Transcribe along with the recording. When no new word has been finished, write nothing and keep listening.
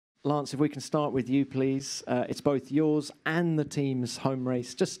Lance, if we can start with you, please. It's both yours and the team's home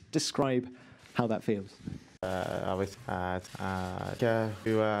race. Just describe how that feels. Always now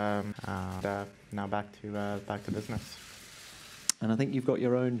back to business. And I think you've got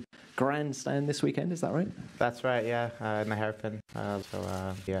your own grandstand this weekend. Is that right? That's right. Yeah, in the hairpin.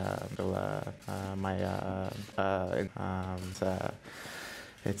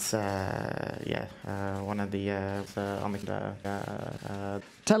 It's one of the on the.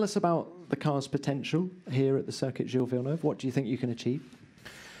 Tell us about the car's potential here at the Circuit Gilles Villeneuve. What do you think you can achieve?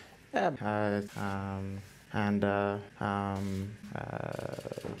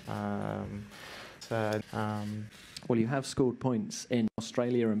 Well, you have scored points in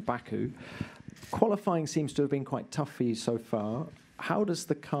Australia and Baku. Qualifying seems to have been quite tough for you so far. How does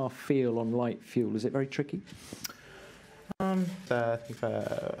the car feel on light fuel? Is it very tricky? We'll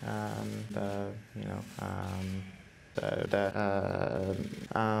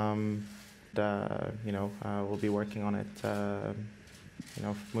be working on it,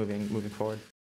 moving forward.